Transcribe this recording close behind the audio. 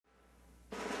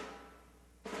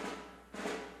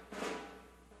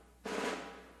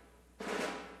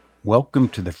Welcome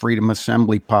to the Freedom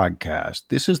Assembly podcast.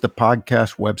 This is the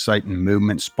podcast website and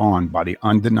movement spawned by the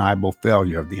undeniable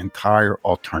failure of the entire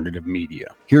alternative media.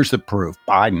 Here's the proof.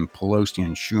 Biden, Pelosi,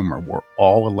 and Schumer were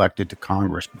all elected to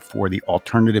Congress before the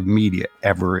alternative media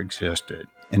ever existed.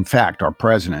 In fact, our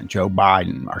president, Joe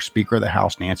Biden, our Speaker of the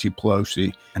House, Nancy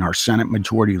Pelosi, and our Senate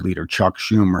Majority Leader, Chuck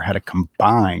Schumer, had a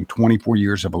combined 24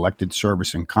 years of elected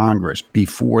service in Congress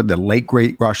before the late,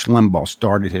 great Rush Limbaugh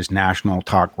started his national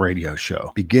talk radio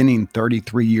show. Beginning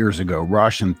 33 years ago,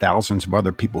 Rush and thousands of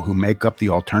other people who make up the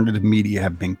alternative media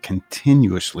have been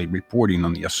continuously reporting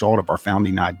on the assault of our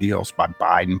founding ideals by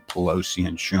Biden, Pelosi,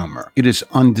 and Schumer. It is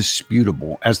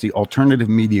undisputable. As the alternative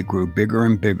media grew bigger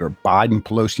and bigger, Biden,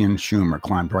 Pelosi, and Schumer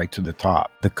climbed right to the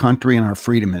top. The country and our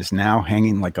freedom is now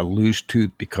hanging like a loose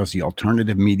tooth because the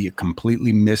alternative media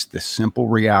completely missed the simple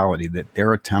reality that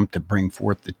their attempt to bring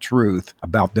forth the truth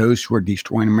about those who are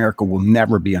destroying America will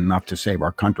never be enough to save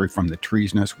our country from the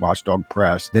treasonous watchdog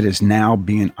press that is now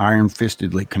being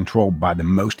iron-fistedly controlled by the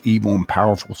most evil and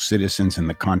powerful citizens in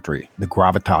the country, the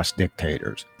gravitas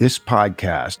dictators. This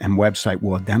podcast and website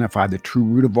will identify the true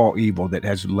root of all evil that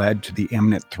has led to the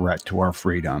imminent threat to our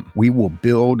freedom. We will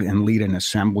build and lead an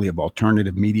assembly of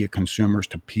alternative media consumers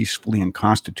to peacefully and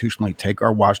constitutionally take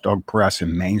our watchdog press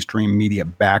and mainstream media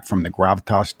back from the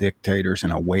gravitas dictators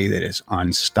in a way that is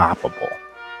unstoppable.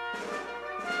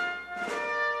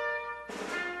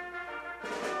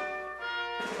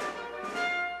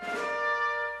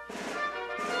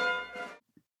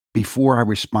 Before I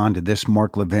respond to this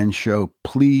Mark Levin show,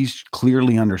 please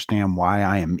clearly understand why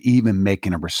I am even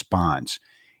making a response.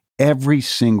 Every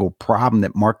single problem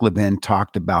that Mark Levin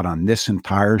talked about on this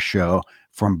entire show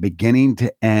from beginning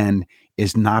to end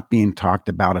is not being talked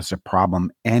about as a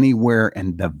problem anywhere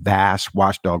in the vast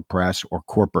watchdog press or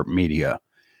corporate media.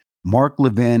 Mark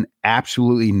Levin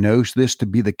absolutely knows this to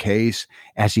be the case,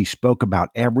 as he spoke about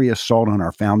every assault on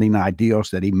our founding ideals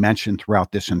that he mentioned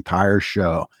throughout this entire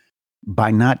show.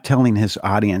 By not telling his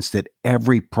audience that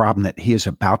every problem that he is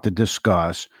about to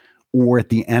discuss, or at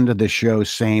the end of the show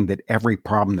saying that every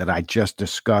problem that I just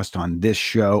discussed on this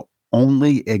show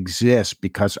only exists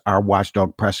because our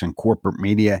watchdog press and corporate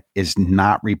media is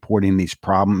not reporting these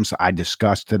problems I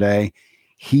discussed today,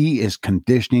 he is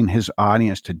conditioning his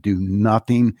audience to do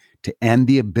nothing to end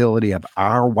the ability of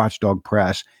our watchdog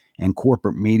press and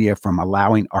corporate media from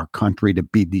allowing our country to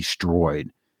be destroyed.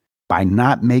 By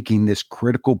not making this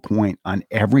critical point on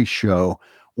every show,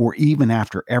 or even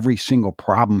after every single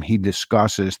problem he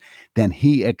discusses, then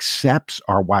he accepts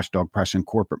our watchdog press and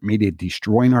corporate media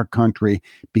destroying our country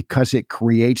because it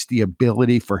creates the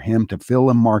ability for him to fill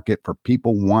a market for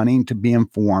people wanting to be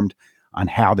informed on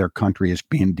how their country is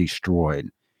being destroyed.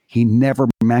 He never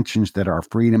mentions that our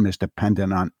freedom is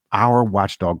dependent on our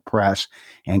watchdog press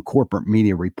and corporate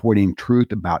media reporting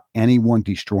truth about anyone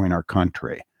destroying our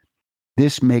country.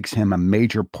 This makes him a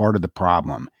major part of the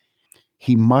problem.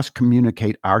 He must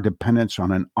communicate our dependence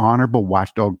on an honorable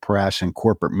watchdog press and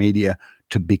corporate media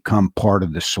to become part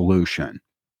of the solution.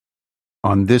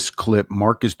 On this clip,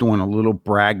 Mark is doing a little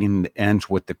bragging that ends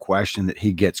with the question that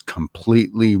he gets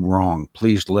completely wrong.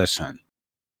 Please listen.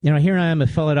 You know, here I am, a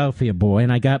Philadelphia boy,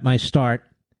 and I got my start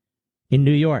in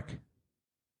New York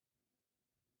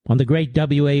on the great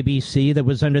WABC that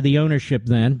was under the ownership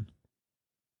then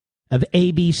of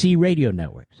ABC radio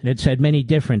networks. And it's had many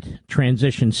different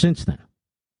transitions since then.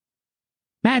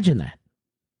 Imagine that.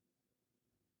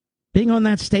 Being on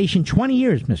that station 20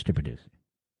 years, Mr. Producer.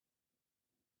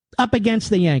 Up against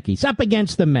the Yankees, up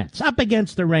against the Mets, up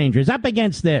against the Rangers, up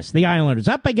against this, the Islanders,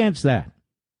 up against that.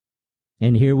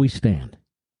 And here we stand.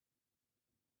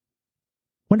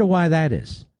 Wonder why that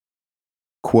is.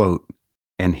 Quote,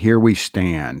 and here we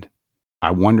stand.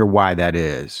 I wonder why that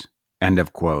is. End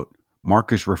of quote.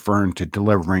 Mark is referring to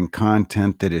delivering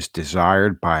content that is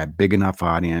desired by a big enough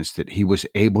audience that he was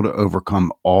able to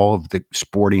overcome all of the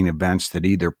sporting events that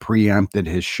either preempted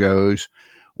his shows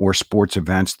or sports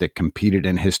events that competed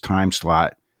in his time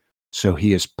slot. So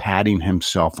he is patting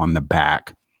himself on the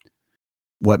back.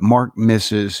 What Mark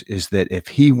misses is that if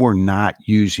he were not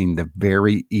using the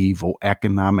very evil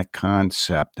economic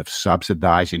concept of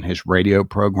subsidizing his radio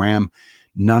program,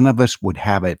 none of us would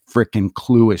have a frickin'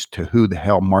 clue as to who the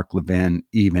hell Mark Levin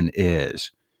even is.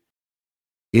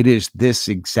 It is this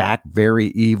exact very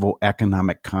evil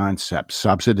economic concept,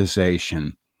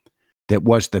 subsidization, that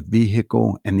was the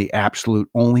vehicle and the absolute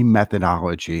only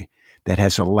methodology that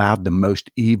has allowed the most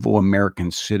evil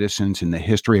American citizens in the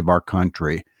history of our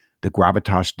country, the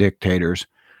gravitas dictators,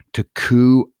 to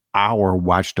coup our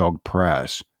watchdog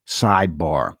press.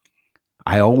 Sidebar.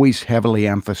 I always heavily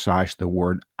emphasize the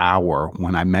word our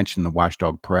when I mention the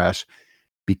watchdog press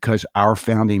because our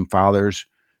founding fathers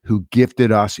who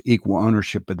gifted us equal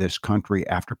ownership of this country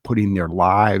after putting their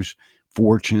lives,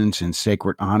 fortunes, and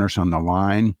sacred honors on the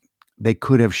line. They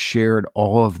could have shared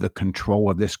all of the control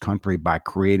of this country by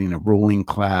creating a ruling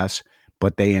class,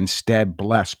 but they instead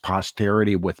blessed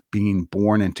posterity with being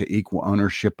born into equal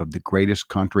ownership of the greatest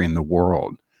country in the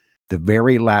world. The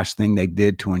very last thing they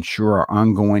did to ensure our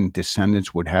ongoing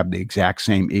descendants would have the exact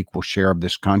same equal share of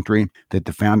this country that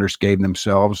the founders gave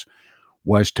themselves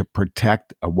was to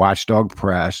protect a watchdog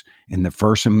press in the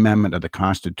First Amendment of the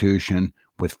Constitution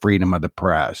with freedom of the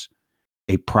press,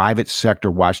 a private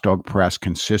sector watchdog press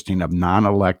consisting of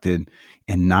non-elected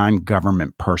and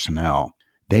non-government personnel.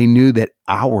 They knew that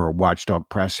our watchdog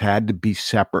press had to be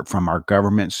separate from our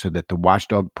government so that the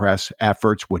watchdog press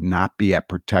efforts would not be at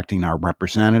protecting our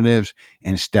representatives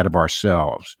instead of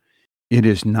ourselves. It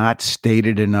is not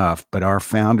stated enough, but our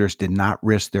founders did not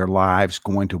risk their lives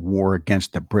going to war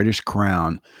against the British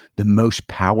Crown, the most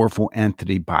powerful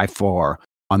entity by far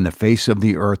on the face of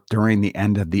the earth during the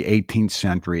end of the 18th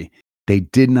century. They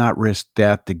did not risk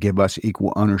death to give us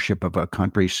equal ownership of a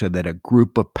country so that a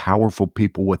group of powerful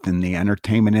people within the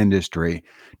entertainment industry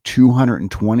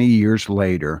 220 years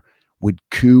later would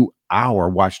coup our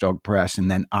watchdog press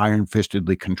and then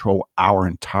iron-fistedly control our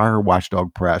entire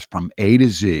watchdog press from A to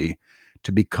Z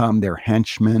to become their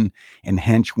henchmen and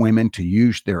henchwomen, to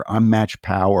use their unmatched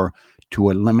power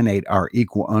to eliminate our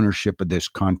equal ownership of this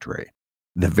country.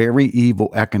 The very evil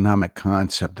economic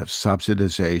concept of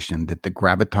subsidization that the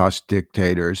gravitas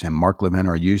dictators and Mark Levin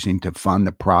are using to fund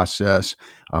the process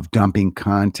of dumping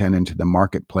content into the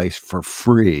marketplace for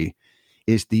free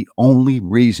is the only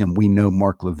reason we know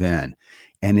Mark Levin,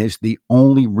 and is the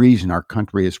only reason our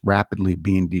country is rapidly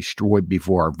being destroyed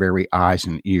before our very eyes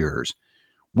and ears.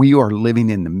 We are living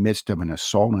in the midst of an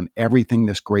assault on everything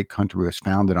this great country was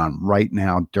founded on right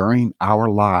now during our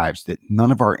lives that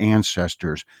none of our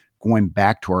ancestors going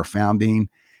back to our founding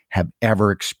have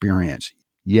ever experienced.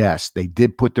 Yes, they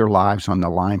did put their lives on the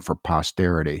line for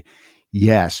posterity.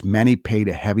 Yes, many paid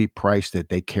a heavy price that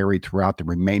they carried throughout the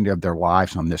remainder of their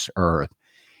lives on this earth.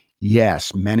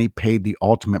 Yes, many paid the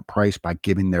ultimate price by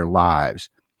giving their lives.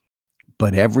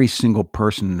 But every single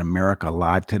person in America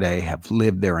alive today have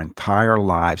lived their entire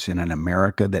lives in an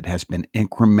America that has been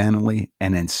incrementally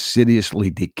and insidiously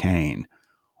decaying.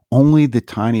 Only the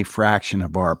tiny fraction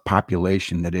of our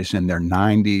population that is in their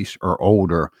 90s or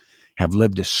older have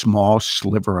lived a small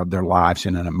sliver of their lives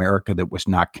in an America that was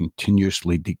not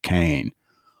continuously decaying.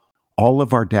 All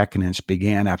of our decadence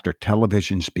began after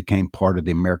televisions became part of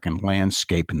the American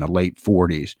landscape in the late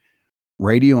 40s.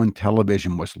 Radio and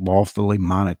television was lawfully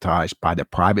monetized by the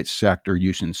private sector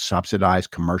using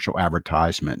subsidized commercial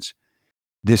advertisements.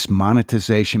 This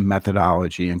monetization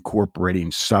methodology, incorporating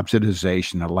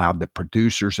subsidization, allowed the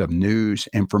producers of news,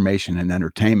 information, and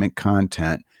entertainment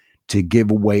content to give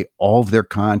away all of their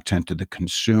content to the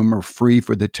consumer free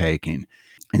for the taking,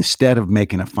 instead of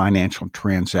making a financial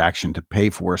transaction to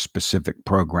pay for a specific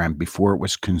program before it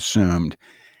was consumed,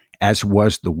 as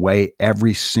was the way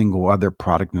every single other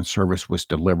product and service was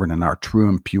delivered in our true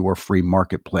and pure free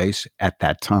marketplace at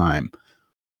that time.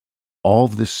 All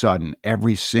of a sudden,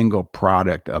 every single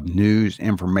product of news,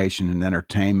 information, and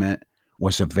entertainment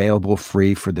was available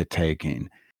free for the taking.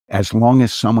 As long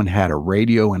as someone had a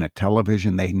radio and a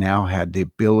television, they now had the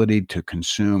ability to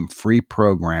consume free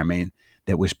programming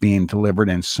that was being delivered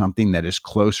in something that is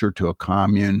closer to a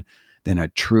commune than a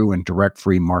true and direct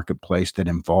free marketplace that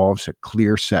involves a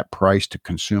clear set price to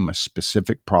consume a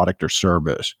specific product or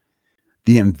service.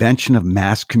 The invention of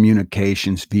mass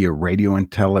communications via radio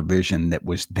and television that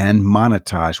was then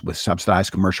monetized with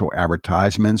subsidized commercial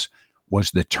advertisements was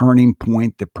the turning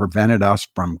point that prevented us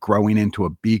from growing into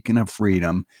a beacon of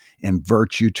freedom in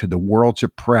virtue to the worlds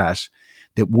of press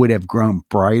that would have grown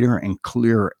brighter and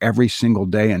clearer every single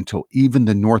day until even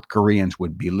the North Koreans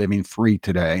would be living free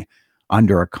today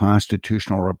under a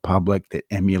constitutional republic that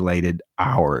emulated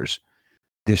ours.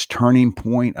 This turning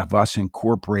point of us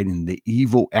incorporating the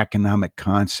evil economic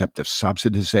concept of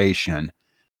subsidization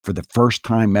for the first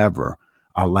time ever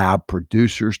allowed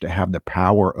producers to have the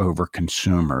power over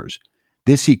consumers.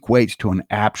 This equates to an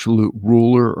absolute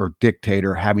ruler or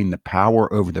dictator having the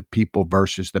power over the people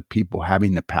versus the people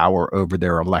having the power over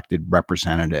their elected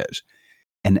representatives.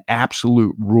 An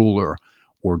absolute ruler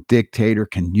or dictator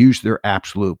can use their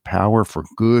absolute power for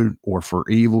good or for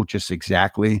evil, just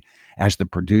exactly as the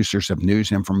producers of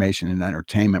news, information, and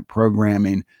entertainment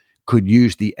programming could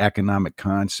use the economic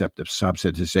concept of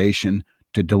subsidization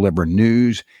to deliver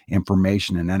news,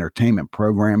 information, and entertainment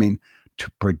programming to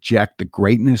project the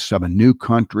greatness of a new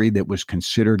country that was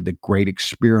considered the great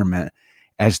experiment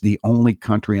as the only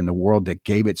country in the world that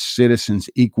gave its citizens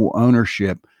equal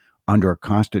ownership under a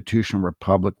constitutional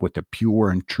republic with a pure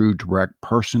and true direct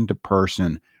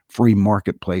person-to-person free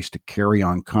marketplace to carry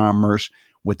on commerce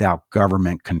without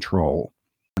government control.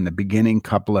 In the beginning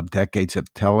couple of decades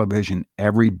of television,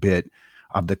 every bit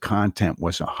of the content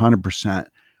was 100%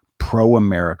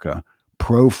 pro-America,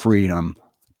 pro-freedom,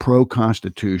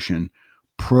 pro-Constitution,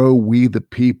 pro-we the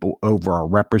people over our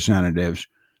representatives,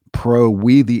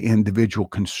 pro-we the individual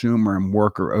consumer and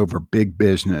worker over big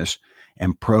business,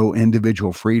 and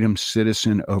pro-individual freedom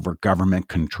citizen over government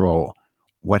control.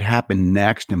 What happened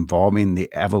next involving the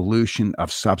evolution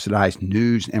of subsidized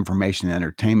news, information, and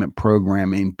entertainment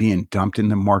programming being dumped in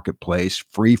the marketplace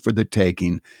free for the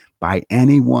taking by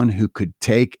anyone who could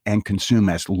take and consume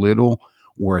as little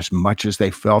or as much as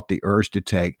they felt the urge to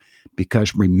take,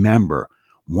 because remember,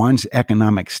 one's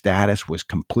economic status was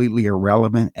completely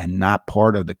irrelevant and not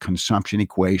part of the consumption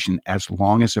equation as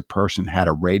long as a person had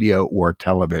a radio or a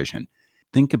television.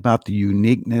 Think about the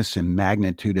uniqueness and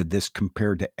magnitude of this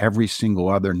compared to every single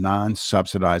other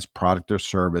non-subsidized product or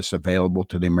service available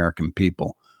to the American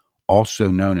people, also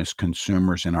known as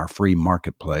consumers in our free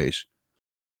marketplace.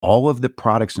 All of the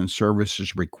products and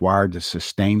services required to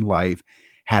sustain life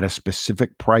had a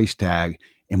specific price tag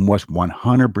and was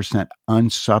 100%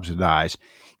 unsubsidized,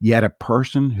 yet a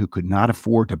person who could not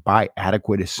afford to buy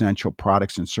adequate essential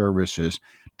products and services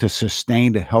to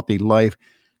sustain a healthy life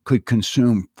could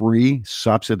consume free,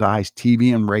 subsidized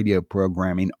TV and radio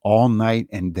programming all night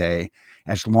and day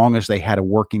as long as they had a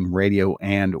working radio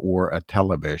and or a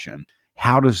television.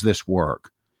 How does this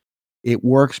work? It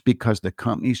works because the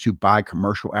companies who buy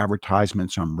commercial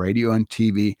advertisements on radio and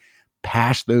TV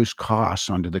pass those costs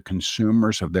onto the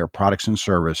consumers of their products and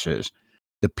services.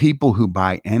 The people who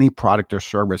buy any product or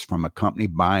service from a company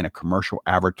buying a commercial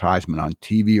advertisement on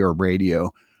TV or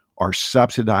radio are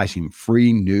subsidizing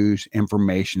free news,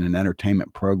 information, and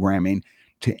entertainment programming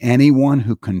to anyone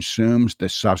who consumes the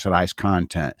subsidized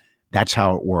content. That's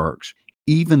how it works.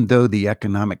 Even though the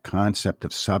economic concept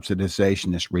of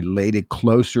subsidization is related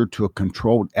closer to a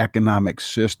controlled economic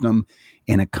system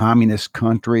in a communist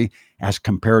country as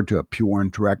compared to a pure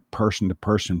and direct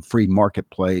person-to-person free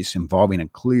marketplace involving a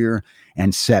clear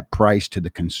and set price to the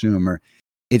consumer,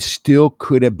 it still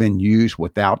could have been used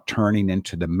without turning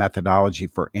into the methodology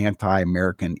for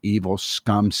anti-American evil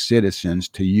scum citizens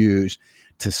to use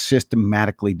to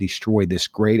systematically destroy this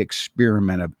great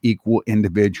experiment of equal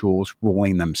individuals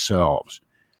ruling themselves.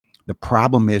 The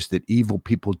problem is that evil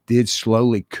people did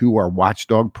slowly coup our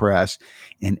watchdog press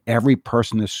and every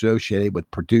person associated with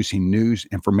producing news,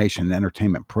 information, and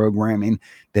entertainment programming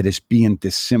that is being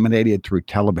disseminated through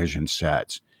television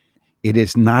sets. It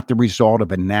is not the result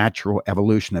of a natural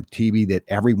evolution of TV that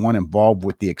everyone involved,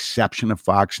 with the exception of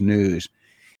Fox News,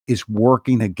 is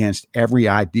working against every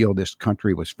ideal this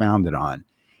country was founded on.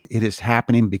 It is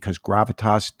happening because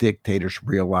gravitas dictators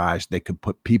realized they could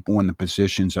put people in the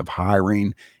positions of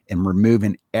hiring and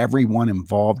removing everyone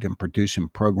involved in producing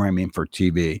programming for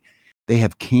TV. They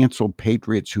have canceled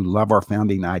patriots who love our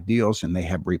founding ideals, and they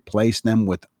have replaced them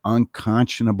with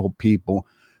unconscionable people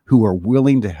who are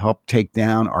willing to help take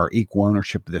down our equal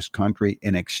ownership of this country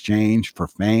in exchange for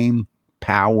fame,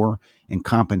 power, and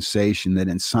compensation that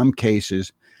in some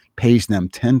cases pays them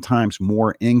 10 times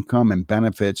more income and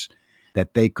benefits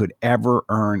that they could ever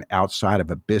earn outside of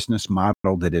a business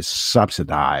model that is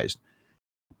subsidized.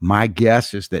 My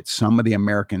guess is that some of the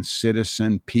American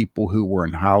citizen people who were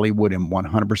in Hollywood and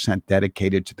 100%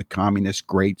 dedicated to the communist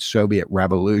Great Soviet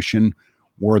Revolution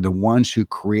were the ones who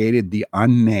created the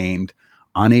unnamed,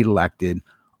 unelected,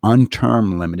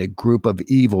 unterm limited group of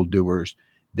evildoers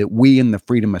that we in the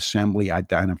Freedom Assembly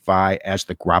identify as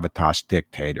the gravitas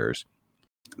dictators.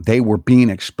 They were being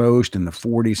exposed in the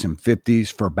 40s and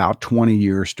 50s for about 20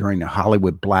 years during the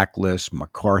Hollywood blacklist,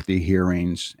 McCarthy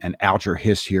hearings, and Alger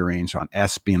Hiss hearings on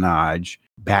espionage,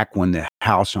 back when the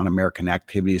House Un-American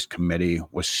Activities Committee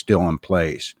was still in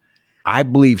place. I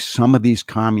believe some of these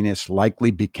communists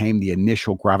likely became the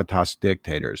initial gravitas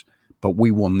dictators, but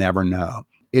we will never know.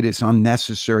 It is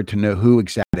unnecessary to know who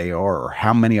exactly they are or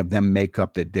how many of them make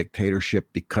up the dictatorship,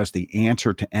 because the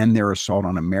answer to end their assault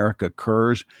on America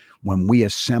occurs when we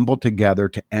assemble together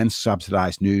to end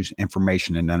subsidized news,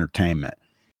 information, and entertainment.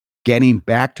 Getting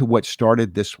back to what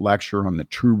started this lecture on the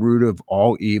true root of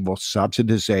all evil,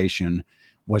 subsidization,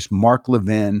 was Mark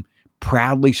Levin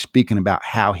proudly speaking about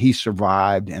how he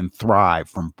survived and thrived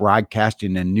from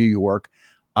broadcasting in New York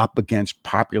up against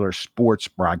popular sports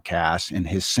broadcasts in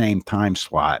his same time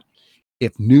slot.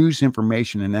 If news,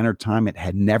 information, and entertainment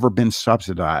had never been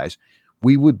subsidized,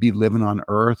 we would be living on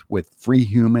Earth with free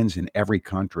humans in every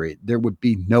country. There would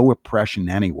be no oppression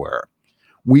anywhere.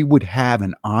 We would have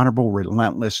an honorable,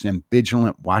 relentless, and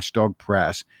vigilant watchdog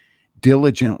press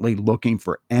diligently looking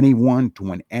for anyone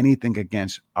doing anything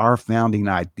against our founding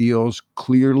ideals,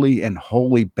 clearly and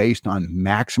wholly based on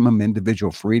maximum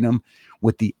individual freedom,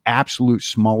 with the absolute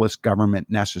smallest government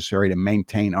necessary to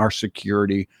maintain our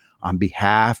security on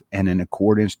behalf and in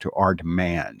accordance to our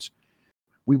demands.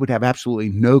 We would have absolutely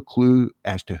no clue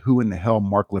as to who in the hell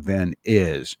Mark Levin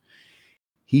is.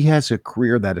 He has a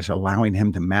career that is allowing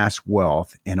him to amass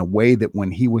wealth in a way that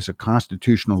when he was a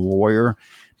constitutional lawyer,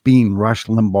 being Rush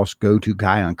Limbaugh's go-to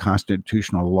guy on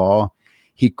constitutional law,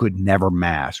 he could never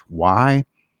mass. Why?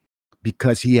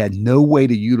 Because he had no way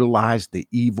to utilize the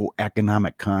evil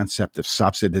economic concept of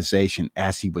subsidization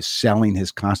as he was selling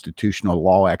his constitutional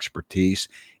law expertise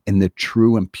in the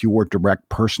true and pure direct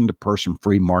person-to-person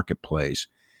free marketplace.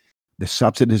 The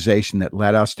subsidization that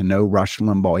led us to know Rush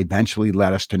Limbaugh eventually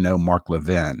led us to know Mark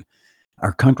Levin.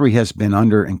 Our country has been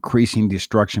under increasing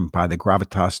destruction by the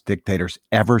gravitas dictators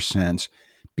ever since,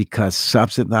 because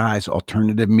subsidized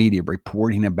alternative media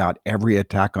reporting about every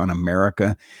attack on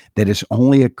America that is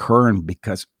only occurring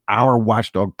because our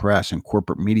watchdog press and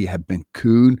corporate media have been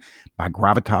cooed by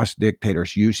gravitas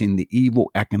dictators using the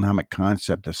evil economic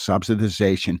concept of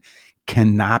subsidization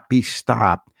cannot be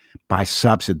stopped by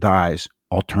subsidized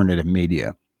alternative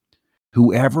media.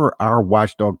 Whoever our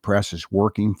watchdog press is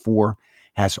working for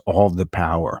has all the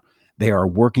power. They are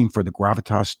working for the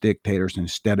gravitas dictators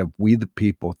instead of we the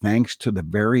people, thanks to the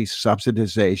very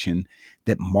subsidization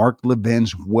that Mark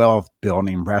Levin's wealth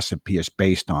building recipe is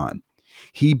based on.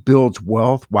 He builds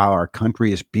wealth while our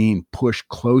country is being pushed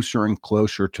closer and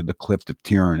closer to the cliff of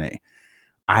tyranny.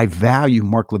 I value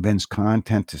Mark Levin's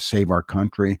content to save our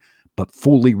country, but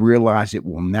fully realize it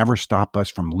will never stop us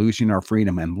from losing our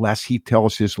freedom unless he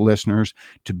tells his listeners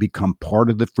to become part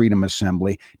of the Freedom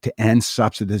Assembly, to end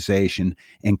subsidization,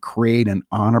 and create an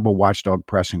honorable watchdog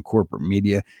press and corporate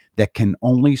media that can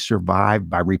only survive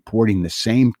by reporting the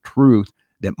same truth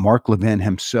that Mark Levin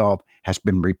himself has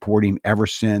been reporting ever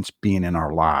since being in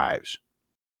our lives.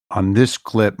 On this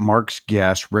clip, Mark's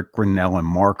guests, Rick Grinnell and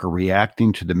Mark, are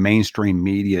reacting to the mainstream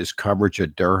media's coverage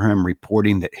of Durham,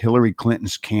 reporting that Hillary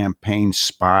Clinton's campaign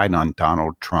spied on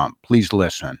Donald Trump. Please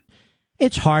listen.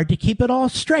 It's hard to keep it all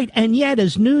straight. And yet,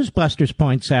 as Newsbusters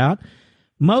points out,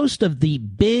 most of the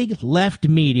big left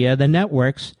media, the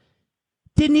networks,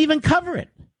 didn't even cover it.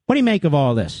 What do you make of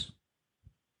all this?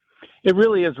 It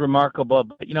really is remarkable.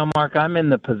 But, Mark, I'm in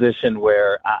the position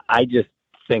where I just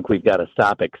think we've got to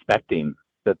stop expecting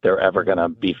that they're ever going to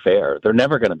be fair. They're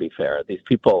never going to be fair. These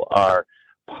people are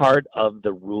part of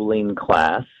the ruling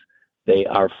class. They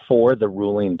are for the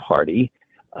ruling party.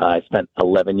 I spent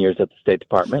 11 years at the State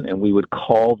Department, and we would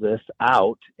call this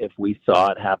out if we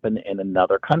saw it happen in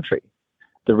another country.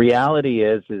 The reality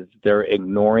is they're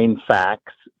ignoring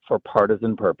facts for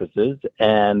partisan purposes,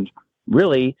 and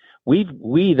really, we,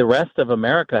 the rest of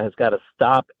America, has got to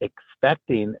stop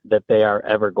expecting that they are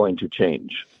ever going to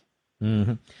change.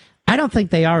 Mm-hmm. I don't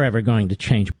think they are ever going to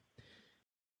change.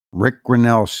 Rick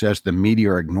Grinnell says the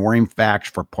media are ignoring facts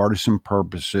for partisan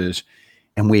purposes,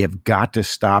 and we have got to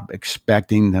stop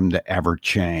expecting them to ever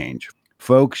change.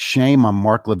 Folks, shame on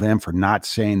Mark Levin for not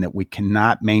saying that we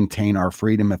cannot maintain our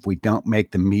freedom if we don't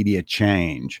make the media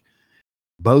change.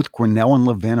 Both Grinnell and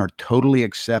Levin are totally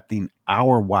accepting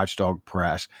our watchdog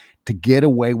press to get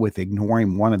away with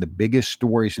ignoring one of the biggest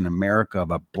stories in America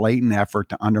of a blatant effort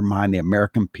to undermine the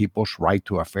American people's right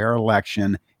to a fair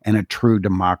election and a true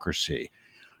democracy.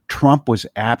 Trump was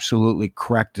absolutely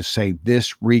correct to say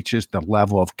this reaches the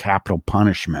level of capital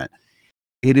punishment.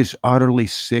 It is utterly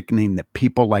sickening that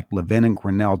people like Levin and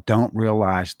Grinnell don't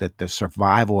realize that the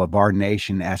survival of our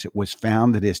nation as it was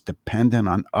founded is dependent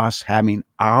on us having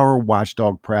our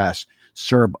watchdog press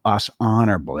serve us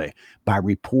honorably by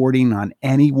reporting on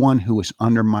anyone who is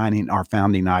undermining our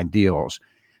founding ideals.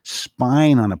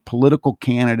 Spying on a political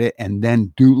candidate and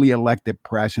then duly elected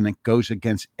president goes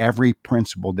against every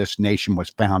principle this nation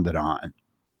was founded on.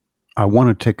 I want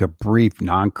to take a brief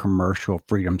non-commercial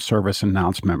Freedom Service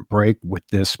announcement break with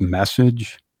this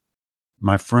message.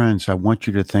 My friends, I want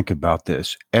you to think about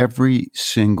this. Every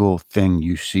single thing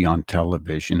you see on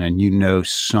television, and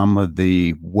some of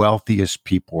the wealthiest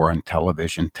people are on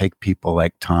television. Take people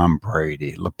like Tom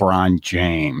Brady, LeBron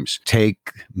James,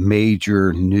 take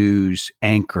major news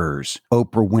anchors,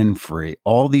 Oprah Winfrey,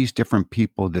 all these different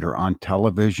people that are on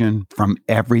television from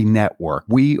every network.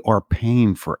 We are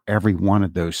paying for every one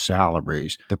of those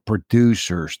salaries. The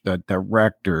producers, the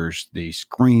directors, the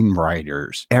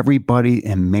screenwriters, everybody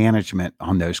in management dependent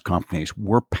on those companies.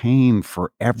 We're paying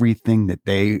for everything that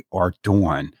they are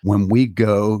doing when we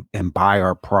go and buy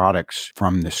our products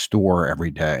from the store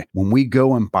every day. When we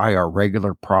go and buy our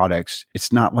regular products,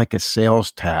 it's not like a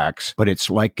sales tax, but it's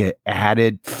like an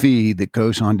added fee that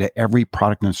goes on to every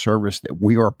product and service that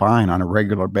we are buying on a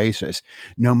regular basis.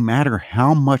 No matter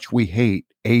how much we hate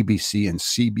ABC and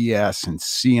CBS and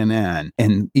CNN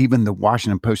and even the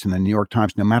Washington Post and the New York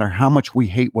Times, no matter how much we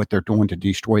hate what they're doing to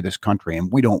destroy this country,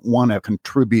 and we don't want to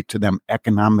contribute to them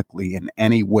economically in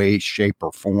any way, shape,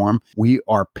 or form, we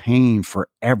are paying for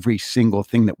every single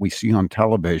thing that we see on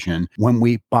television. When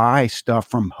we buy stuff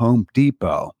from Home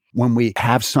Depot, when we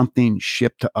have something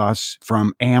shipped to us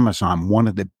from Amazon, one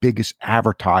of the biggest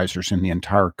advertisers in the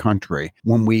entire country,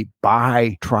 when we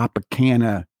buy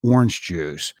Tropicana orange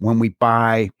juice, when we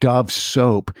buy Dove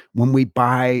soap, when we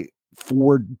buy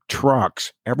Ford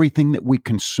trucks, everything that we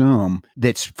consume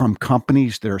that's from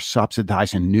companies that are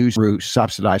subsidizing news through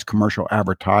subsidized commercial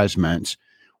advertisements,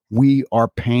 we are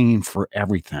paying for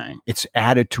everything. It's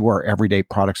added to our everyday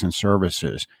products and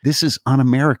services. This is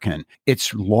un-American.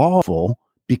 It's lawful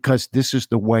because this is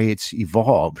the way it's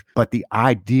evolved. But the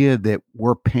idea that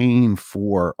we're paying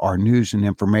for our news and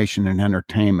information and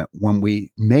entertainment when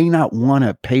we may not want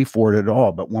to pay for it at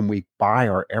all, but when we buy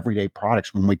our everyday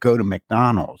products, when we go to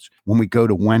McDonald's, when we go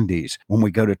to Wendy's, when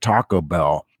we go to Taco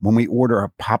Bell, when we order a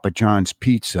Papa John's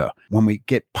pizza, when we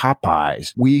get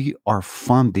Popeyes, we are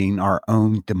funding our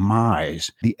own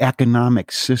demise. The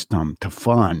economic system to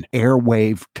fund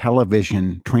airwave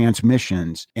television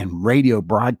transmissions and radio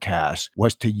broadcasts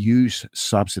was to use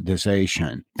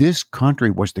subsidization. This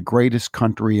country was the greatest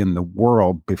country in the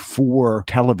world before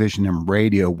television and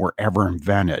radio were ever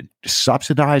invented.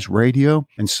 Subsidized radio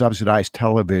and subsidized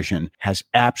television has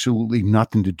absolutely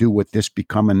nothing to do with this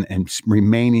becoming and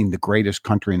remaining the greatest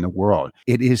country in the world.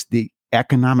 It is the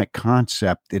economic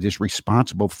concept that is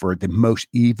responsible for the most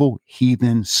evil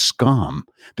heathen scum,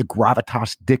 the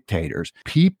gravitas dictators,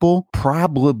 people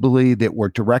probably that were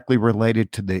directly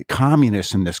related to the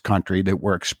communists in this country that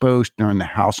were exposed during the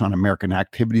House On-American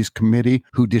Activities Committee,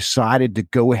 who decided to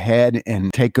go ahead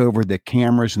and take over the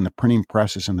cameras and the printing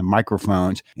presses and the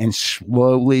microphones and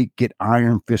slowly get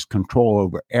iron fist control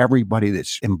over everybody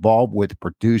that's involved with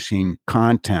producing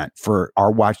content for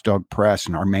our watchdog press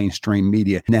and our mainstream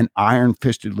media, and then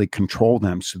iron-fistedly control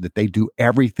them so that they do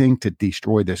everything to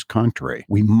destroy this country.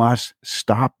 We must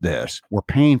stop this. We're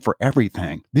paying for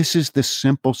everything. This is the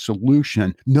simple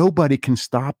solution. Nobody can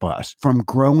stop us from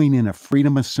growing in a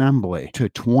freedom assembly to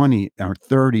 20 or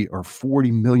 30 or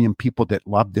 40 million people that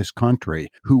love this country,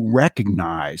 who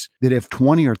recognize that if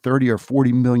 20 or 30 or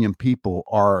 40 million people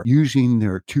are using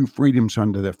their two freedoms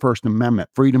under the First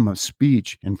Amendment, freedom of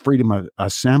speech and freedom of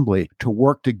assembly, to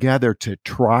work together to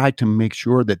try to make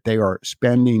sure that they are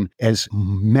spending as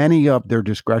many of their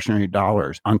discretionary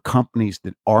dollars on companies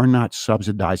that are not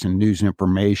subsidizing news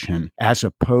information, as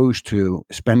opposed to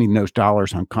spending those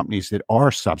dollars on companies that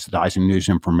are subsidizing news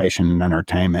information and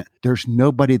entertainment. There's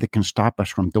nobody that can stop us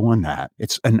from doing that.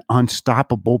 It's an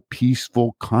unstoppable,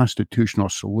 peaceful, constitutional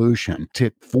solution to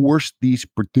force these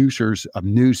producers of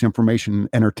news, information, and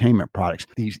entertainment products,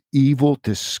 these evil,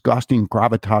 disgusting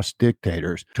gravitas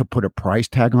dictators, to put a price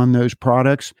tag on those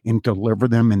products and deliver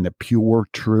them in the pure,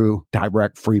 true,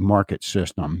 direct free market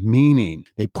system, meaning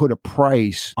they put a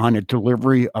price on a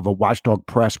delivery of a watchdog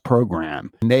press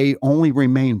program. And they only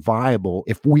remain viable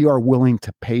if we are willing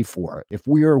to pay for it. If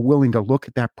we are willing to look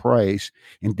at that price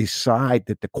and decide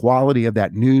that the quality of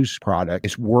that news product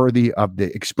is worthy of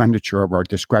the expenditure of our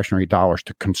discretionary dollars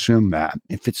to consume that.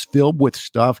 If it's filled with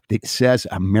stuff that says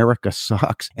America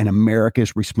sucks and America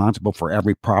is responsible for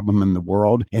every problem in the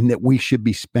world, and that we should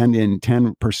be spending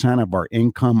 10% of our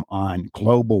income on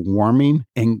global warming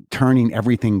and turning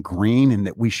everything green, and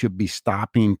that we should be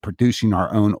stopping producing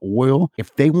our own oil,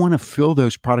 if they want to fill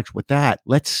those products with that,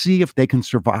 let's see if they can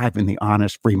survive in the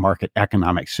honest free market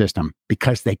economic system,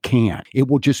 because they can't. It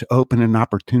will just open an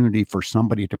opportunity for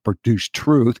somebody to produce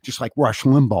truth, just like Rush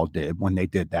Limbaugh did when they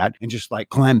did that, and just like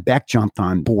Glenn Beck jumped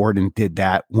on board and did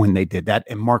that when they did that,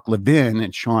 and Mark Levin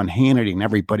and Sean Hannity and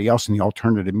everybody else in the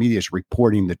alternative media is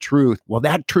reporting the truth. Well,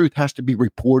 that truth has to be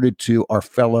reported to our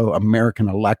fellow American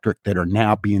electorate that are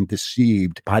now being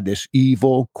deceived by this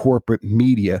evil corporate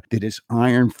media that is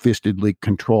iron-fistedly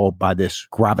controlled by this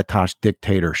gravitas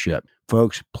dictatorship.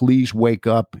 Folks, please wake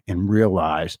up and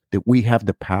realize that we have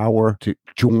the power to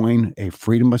join a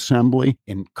freedom assembly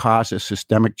and cause a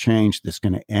systemic change that's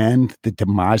going to end the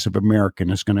demise of America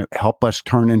and is going to help us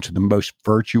turn into the most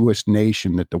virtuous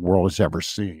nation that the world has ever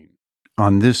seen.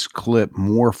 On this clip,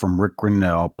 more from Rick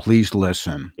Grinnell. Please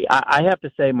listen. I have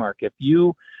to say, Mark, if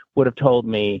you would have told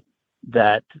me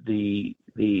that the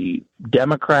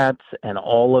Democrats and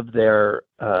all of their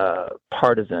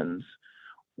partisans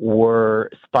were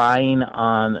spying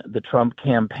on the Trump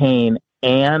campaign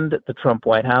and the Trump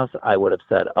White House, I would have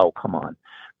said, oh, come on.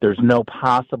 There's no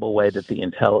possible way that the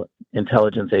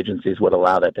intelligence agencies would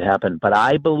allow that to happen. But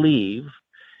I believe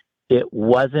it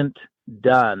wasn't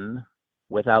done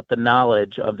without the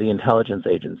knowledge of the intelligence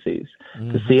agencies.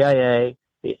 Mm-hmm. The CIA,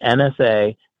 the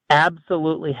NSA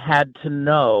absolutely had to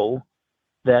know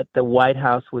that the White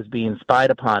House was being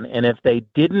spied upon. And if they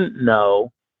didn't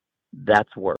know,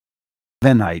 that's worse.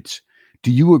 Levinites,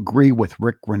 do you agree with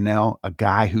Rick Grinnell, a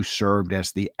guy who served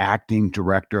as the acting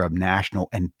director of national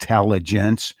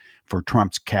intelligence for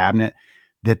Trump's cabinet,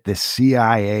 that the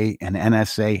CIA and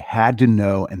NSA had to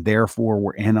know and therefore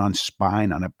were in on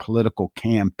spying on a political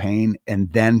campaign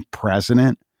and then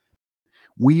president?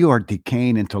 We are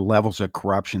decaying into levels of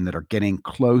corruption that are getting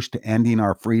close to ending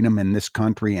our freedom in this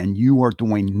country, and you are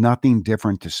doing nothing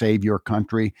different to save your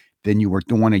country than you were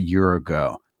doing a year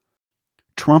ago.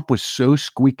 Trump was so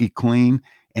squeaky clean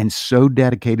and so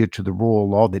dedicated to the rule of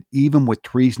law that even with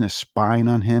treasonous spying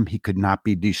on him, he could not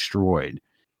be destroyed.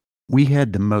 We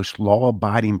had the most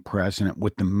law-abiding president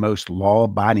with the most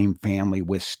law-abiding family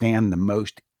withstand the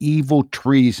most evil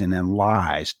treason and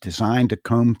lies designed to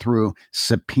comb through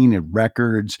subpoenaed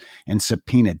records and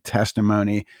subpoenaed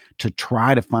testimony to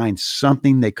try to find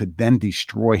something they could then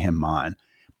destroy him on.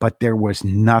 But there was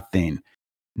nothing.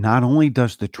 Not only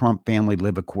does the Trump family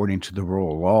live according to the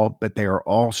rule of law, but they are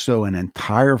also an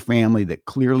entire family that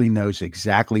clearly knows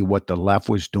exactly what the left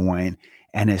was doing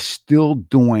and is still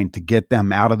doing to get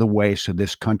them out of the way so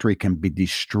this country can be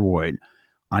destroyed.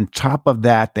 On top of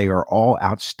that, they are all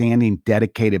outstanding,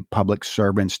 dedicated public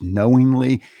servants,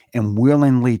 knowingly and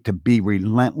willingly to be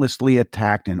relentlessly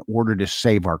attacked in order to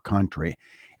save our country.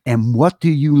 And what do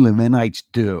you Levinites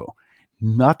do?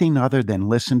 Nothing other than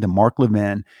listen to Mark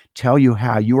Levin tell you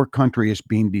how your country is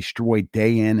being destroyed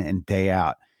day in and day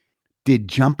out. Did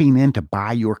jumping in to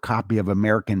buy your copy of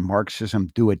American Marxism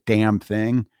do a damn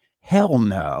thing? Hell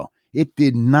no, it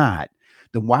did not.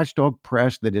 The watchdog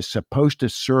press that is supposed to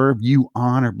serve you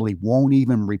honorably won't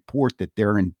even report that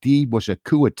there indeed was a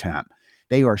coup attempt.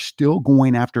 They are still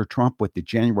going after Trump with the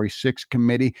January 6th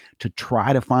committee to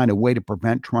try to find a way to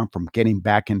prevent Trump from getting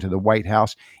back into the White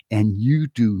House, and you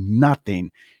do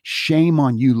nothing. Shame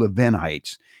on you,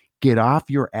 Levinites. Get off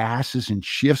your asses and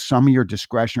shift some of your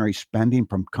discretionary spending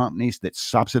from companies that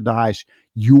subsidize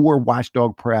your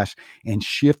watchdog press and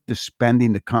shift the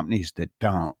spending to companies that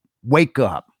don't. Wake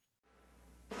up.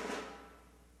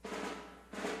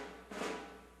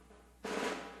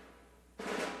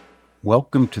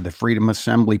 Welcome to the Freedom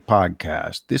Assembly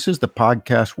podcast. This is the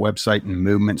podcast website and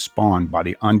movement spawned by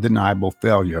the undeniable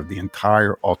failure of the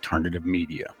entire alternative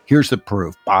media. Here's the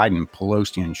proof. Biden,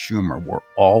 Pelosi, and Schumer were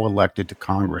all elected to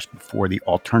Congress before the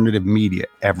alternative media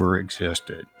ever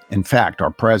existed. In fact,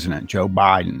 our president, Joe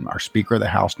Biden, our Speaker of the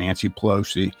House, Nancy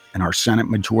Pelosi, and our Senate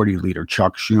Majority Leader,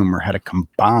 Chuck Schumer, had a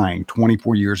combined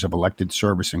 24 years of elected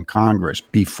service in Congress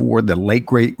before the late,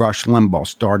 great Rush Limbaugh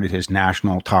started his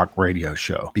national talk radio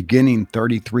show. Beginning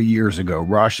 33 years ago,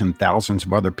 Rush and thousands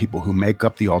of other people who make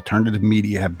up the alternative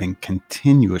media have been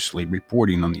continuously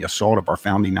reporting on the assault of our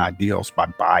founding ideals by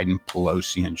Biden,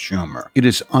 Pelosi, and Schumer. It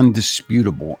is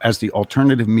undisputable. As the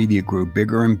alternative media grew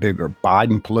bigger and bigger,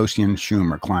 Biden, Pelosi, and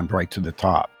Schumer climbed right to the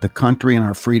top. The country and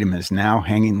our freedom is now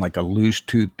hanging like a loose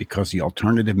tooth because the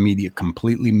alternative media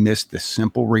completely missed the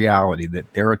simple reality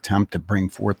that their attempt to bring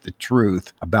forth the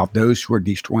truth about those who are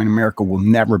destroying America will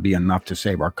never be enough to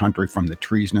save our country from the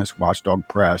treasonous watchdog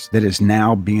press that is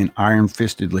now being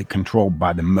iron-fistedly controlled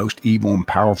by the most evil and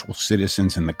powerful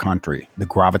citizens in the country, the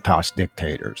gravitas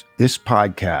dictators. This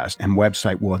podcast and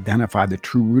website will identify the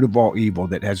true root of all evil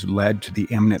that has led to the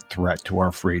imminent threat to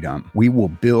our freedom. We will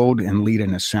build and lead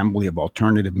an assembly of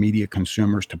alternative media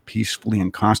consumers to peacefully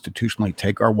and constitutionally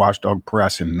take our watchdog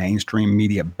press and mainstream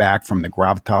media back from the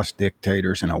gravitas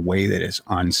dictators in a way that is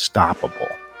unstoppable.